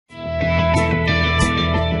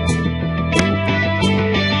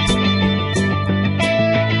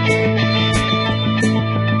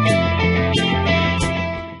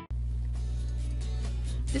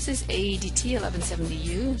AEDT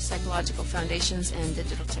 1170U, Psychological Foundations and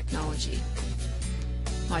Digital Technology.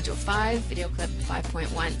 Module 5, Video Clip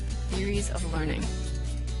 5.1, Theories of Learning.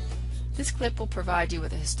 This clip will provide you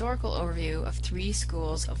with a historical overview of 3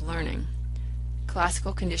 schools of learning: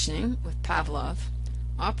 classical conditioning with Pavlov,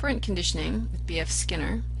 operant conditioning with B.F.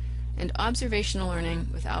 Skinner, and observational learning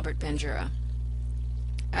with Albert Bandura.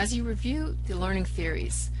 As you review the learning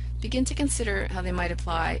theories, begin to consider how they might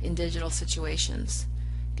apply in digital situations.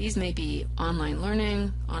 These may be online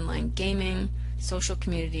learning, online gaming, social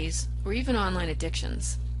communities, or even online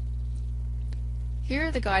addictions. Here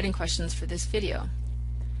are the guiding questions for this video.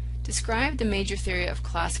 Describe the major theory of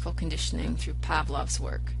classical conditioning through Pavlov's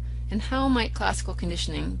work, and how might classical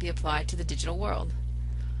conditioning be applied to the digital world?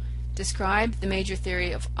 Describe the major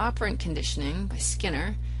theory of operant conditioning by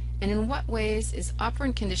Skinner, and in what ways is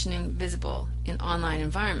operant conditioning visible in online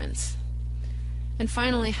environments? And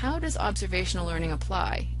finally, how does observational learning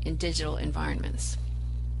apply in digital environments?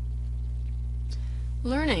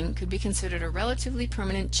 Learning could be considered a relatively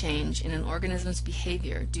permanent change in an organism's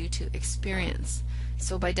behavior due to experience.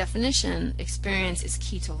 So by definition, experience is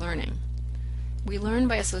key to learning. We learn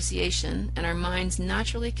by association, and our minds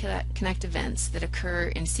naturally connect events that occur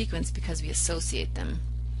in sequence because we associate them.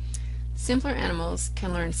 Simpler animals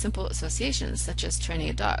can learn simple associations, such as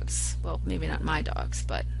training dogs. Well, maybe not my dogs,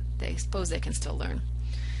 but they suppose they can still learn.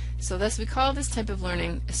 So thus we call this type of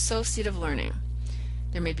learning associative learning.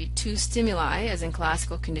 There may be 2 stimuli, as in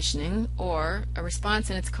classical conditioning, or a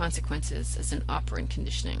response and its consequences, as in operant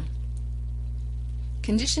conditioning.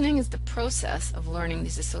 Conditioning is the process of learning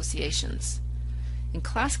these associations. In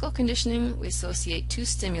classical conditioning, we associate 2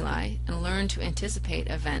 stimuli and learn to anticipate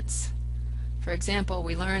events. For example,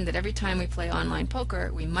 we learn that every time we play online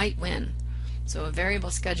poker, we might win. So a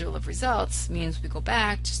variable schedule of results means we go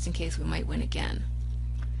back just in case we might win again.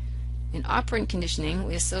 In operant conditioning,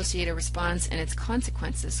 we associate a response and its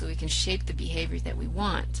consequences so we can shape the behavior that we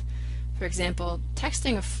want. For example,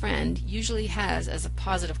 texting a friend usually has as a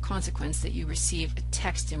positive consequence that you receive a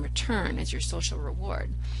text in return as your social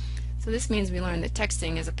reward. So this means we learn that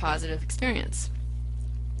texting is a positive experience.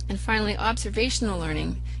 And finally, observational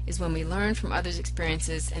learning is when we learn from others'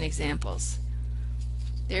 experiences and examples.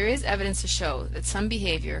 There is evidence to show that some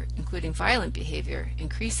behavior, including violent behavior,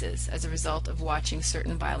 increases as a result of watching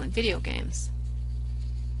certain violent video games.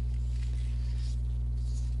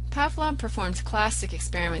 Pavlov performed classic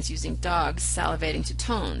experiments using dogs salivating to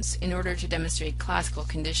tones in order to demonstrate classical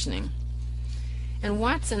conditioning. And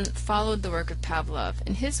Watson followed the work of Pavlov,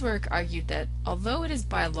 and his work argued that although it is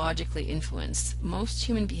biologically influenced, most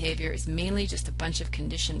human behavior is mainly just a bunch of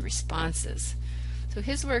conditioned responses. So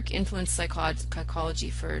his work influenced psychology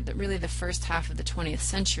for really the first half of the 20th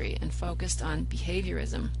century and focused on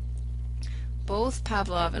behaviorism. Both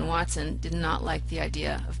Pavlov and Watson did not like the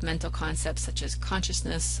idea of mental concepts such as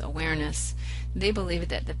consciousness, awareness. They believed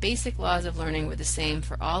that the basic laws of learning were the same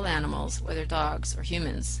for all animals, whether dogs or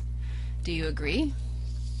humans. Do you agree?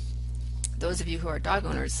 Those of you who are dog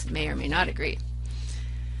owners may or may not agree.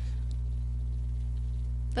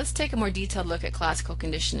 Let's take a more detailed look at classical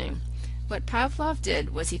conditioning. What Pavlov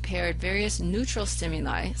did was he paired various neutral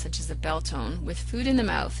stimuli, such as a bell tone, with food in the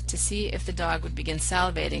mouth to see if the dog would begin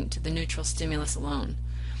salivating to the neutral stimulus alone.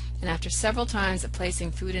 And after several times of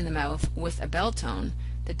placing food in the mouth with a bell tone,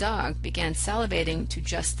 the dog began salivating to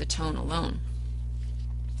just the tone alone.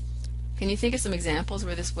 Can you think of some examples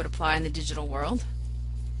where this would apply in the digital world?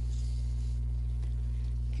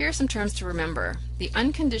 Here are some terms to remember. The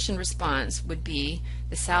unconditioned response would be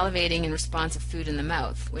the salivating in response of food in the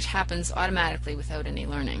mouth, which happens automatically without any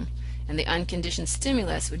learning. And the unconditioned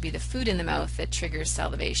stimulus would be the food in the mouth that triggers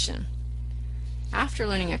salivation. After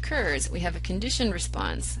learning occurs, we have a conditioned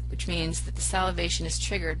response, which means that the salivation is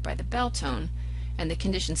triggered by the bell tone, and the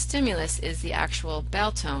conditioned stimulus is the actual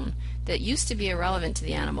bell tone that used to be irrelevant to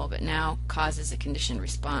the animal but now causes a conditioned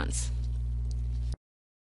response.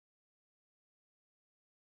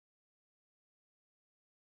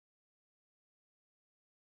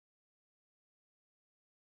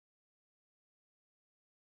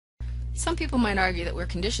 Some people might argue that we're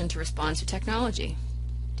conditioned to respond to technology.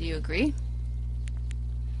 Do you agree?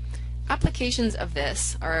 Applications of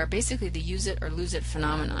this are basically the use it or lose it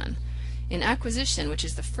phenomenon. In acquisition, which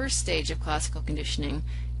is the first stage of classical conditioning,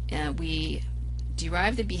 we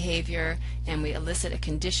derive the behavior and we elicit a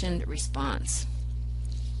conditioned response.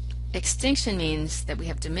 Extinction means that we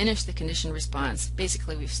have diminished the conditioned response.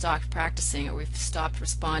 Basically, we've stopped practicing or we've stopped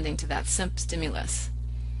responding to that stimulus.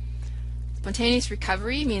 Spontaneous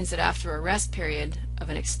recovery means that after a rest period of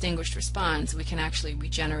an extinguished response, we can actually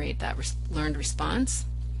regenerate that learned response.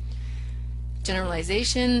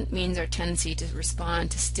 Generalization means our tendency to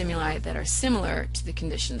respond to stimuli that are similar to the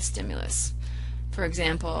conditioned stimulus. For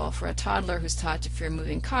example, for a toddler who's taught to fear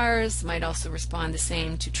moving cars, might also respond the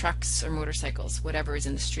same to trucks or motorcycles, whatever is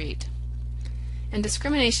in the street. And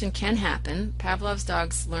discrimination can happen. Pavlov's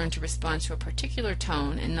dogs learn to respond to a particular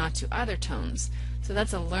tone and not to other tones. So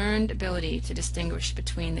that's a learned ability to distinguish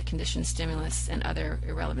between the conditioned stimulus and other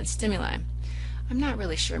irrelevant stimuli. I'm not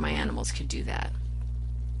really sure my animals could do that.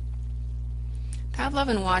 Pavlov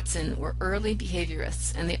and Watson were early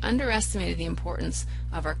behaviorists, and they underestimated the importance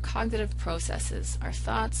of our cognitive processes, our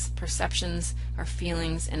thoughts, perceptions, our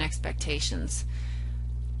feelings, and expectations.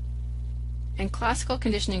 And classical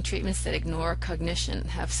conditioning treatments that ignore cognition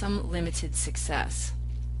have some limited success.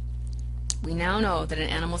 We now know that an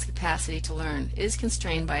animal's capacity to learn is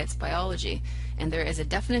constrained by its biology, and there is a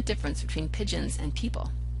definite difference between pigeons and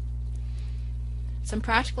people. Some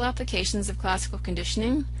practical applications of classical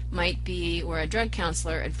conditioning might be where a drug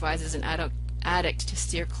counselor advises an addict to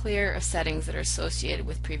steer clear of settings that are associated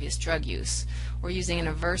with previous drug use, or using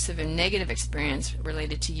an aversive and negative experience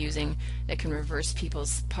related to using that can reverse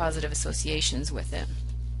people's positive associations with it.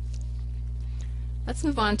 Let's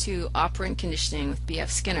move on to operant conditioning with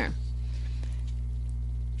B.F. Skinner.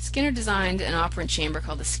 Skinner designed an operant chamber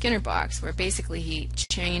called the Skinner box, where basically he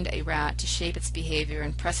chained a rat to shape its behavior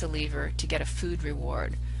and press a lever to get a food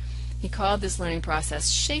reward. He called this learning process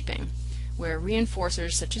shaping, where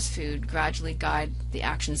reinforcers such as food gradually guide the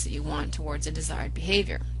actions that you want towards a desired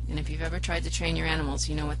behavior. And if you've ever tried to train your animals,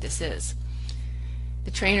 you know what this is. The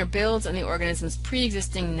trainer builds on the organism's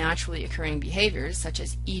pre-existing naturally occurring behaviors, such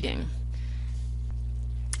as eating.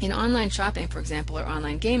 In online shopping, for example, or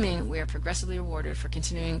online gaming, we are progressively rewarded for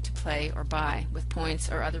continuing to play or buy with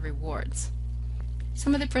points or other rewards.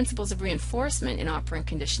 Some of the principles of reinforcement in operant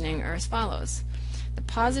conditioning are as follows. The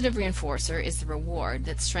positive reinforcer is the reward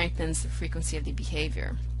that strengthens the frequency of the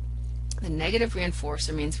behavior. The negative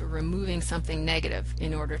reinforcer means we're removing something negative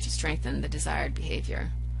in order to strengthen the desired behavior.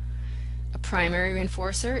 A primary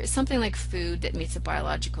reinforcer is something like food that meets a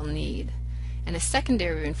biological need. And a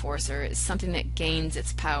secondary reinforcer is something that gains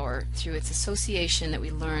its power through its association that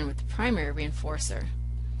we learn with the primary reinforcer.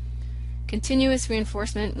 Continuous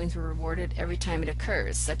reinforcement means we're rewarded every time it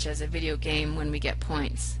occurs, such as a video game when we get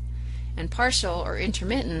points. And partial or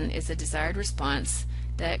intermittent is a desired response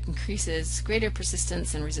that increases greater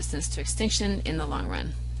persistence and resistance to extinction in the long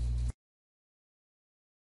run.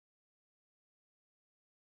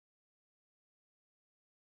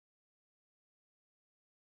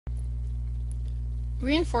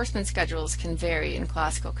 Reinforcement schedules can vary in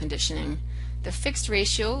classical conditioning. The fixed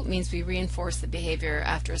ratio means we reinforce the behavior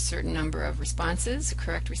after a certain number of responses,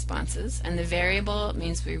 correct responses, and the variable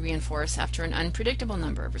means we reinforce after an unpredictable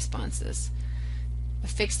number of responses. A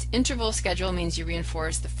fixed interval schedule means you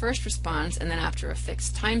reinforce the first response and then after a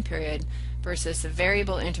fixed time period, versus a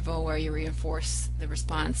variable interval where you reinforce the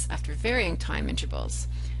response after varying time intervals.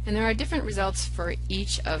 And there are different results for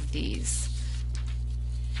each of these.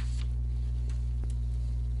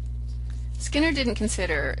 Skinner didn't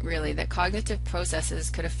consider, really, that cognitive processes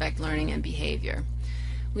could affect learning and behavior.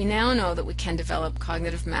 We now know that we can develop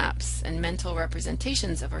cognitive maps and mental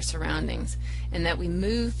representations of our surroundings, and that we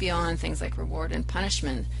move beyond things like reward and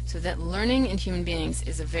punishment, so that learning in human beings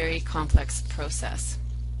is a very complex process.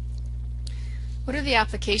 What are the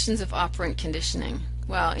applications of operant conditioning?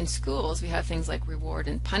 Well, in schools we have things like reward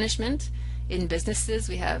and punishment. In businesses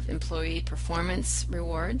we have employee performance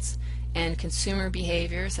rewards, and consumer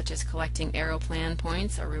behavior such as collecting Aeroplan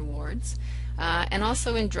points or rewards. And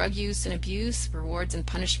also in drug use and abuse, rewards and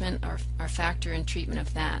punishment are a factor in treatment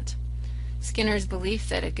of that. Skinner's belief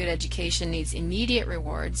that a good education needs immediate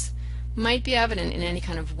rewards might be evident in any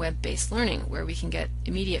kind of web-based learning where we can get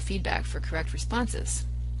immediate feedback for correct responses.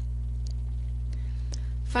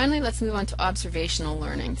 Finally, let's move on to observational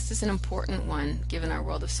learning. This is an important one given our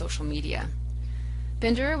world of social media.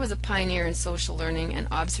 Bandura was a pioneer in social learning and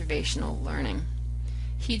observational learning.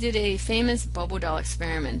 He did a famous Bobo doll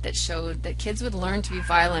experiment that showed that kids would learn to be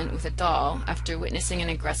violent with a doll after witnessing an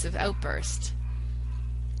aggressive outburst.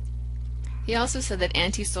 He also said that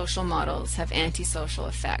antisocial models have antisocial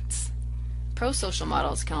effects. Prosocial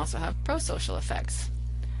models can also have prosocial effects.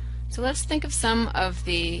 So let's think of some of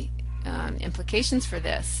the implications for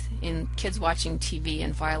this in kids watching TV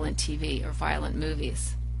and violent TV or violent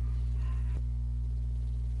movies.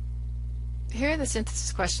 Here are the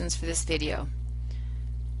synthesis questions for this video.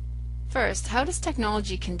 First, how does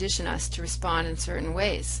technology condition us to respond in certain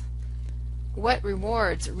ways? What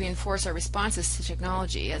rewards reinforce our responses to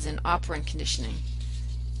technology, as in operant conditioning?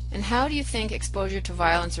 And how do you think exposure to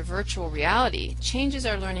violence or virtual reality changes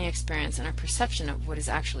our learning experience and our perception of what is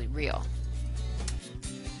actually real?